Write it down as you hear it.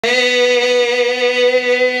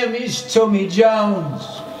Tommy Jones.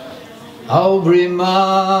 Oldbury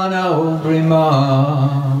man, Oldbury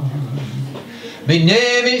man. My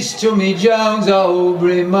name is Tommy Jones,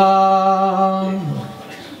 Oldbury man.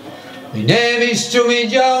 My name is Tommy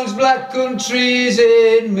Jones, black country's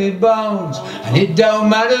in me bones, and it don't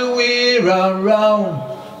matter where I roam,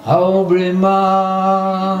 Oldbury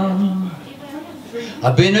man.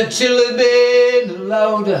 I've been a tiller, been a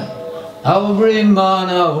loader, Oldbury man,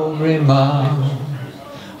 Oldbury man.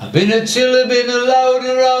 I've been a tiller, been a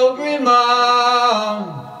loader, Oldbury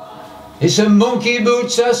man. It's a monkey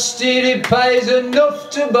boots I steal, it pays enough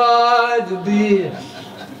to buy the beer,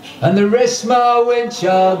 and the rest my wench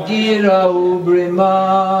I'll gear, Oldbury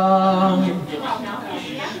man.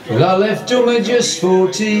 Well, I left Omma just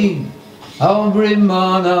 14, Oldbury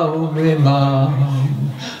man, Oldbury man.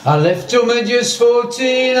 I left Omma just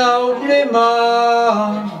 14, Oldbury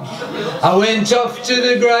man. I went off to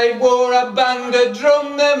the Great War, I banged a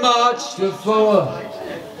drum, they marched to 4.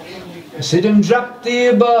 I said them dropped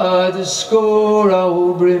there by the score,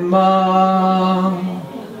 Oldbury man.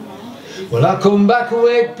 Well, I come back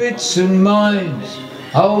awake bits and mines,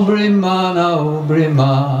 Oldbury man, Oldbury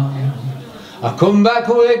man. I come back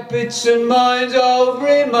awake bits and mines,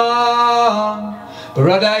 Oldbury man.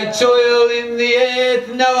 But I toil in the earth,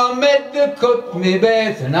 now I made the cut me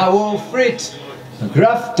birth, and I won't frit, and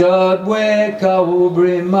graft hard work,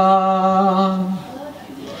 Oldbury man.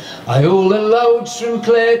 I haul the loads from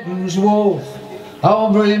Clayton's Wharf,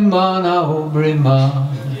 Oldbury man, Oldbury man.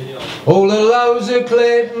 All the loads of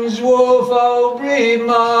Clayton's Wharf, Oldbury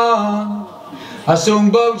man. I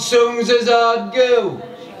sung both songs as I'd go,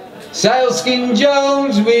 Sailskin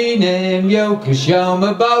Jones we name you, 'cause you're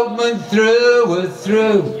my boatman through and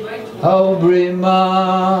through, Oldbury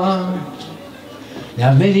man.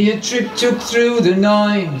 Now many a trip took through the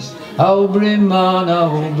nines, Oldbury man,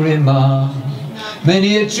 Oldbury man.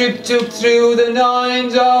 Many a trip took through the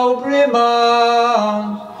nines, Oldbury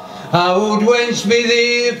man. How would wench be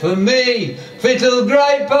there for me, fiddle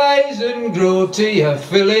grey pays and grow tea, a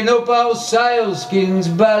filling up old Sailskin's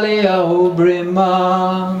belly, Oldbury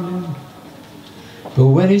man. But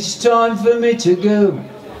when it's time for me to go,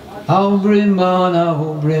 Oldbury man,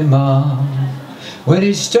 Oldbury man. When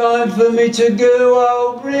it's time for me to go,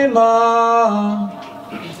 Oldbury man.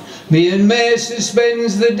 Me and Mason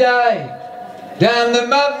spends the day down the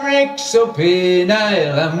Mavericks up in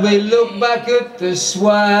Ale, and we look back at the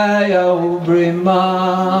sway, Oldbury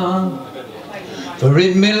man. For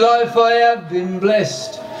in me life I have been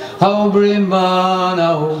blessed, Oldbury man,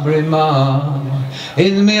 Oldbury man.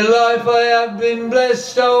 In me life I have been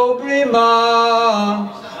blessed, Oldbury man.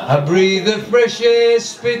 I breathe the fresh air,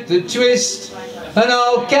 spit the twist, and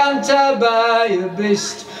I'll canter by a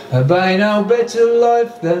bist. I buy no better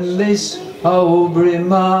life than this, Oldbury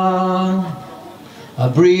man. I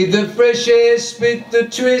breathe the fresh air, spit the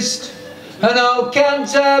twist, and I'll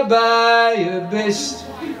canter by a bist.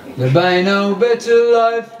 There be no better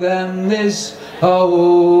life than this,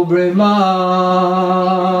 Oldbury man.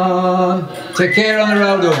 Take care on the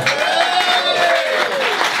road home.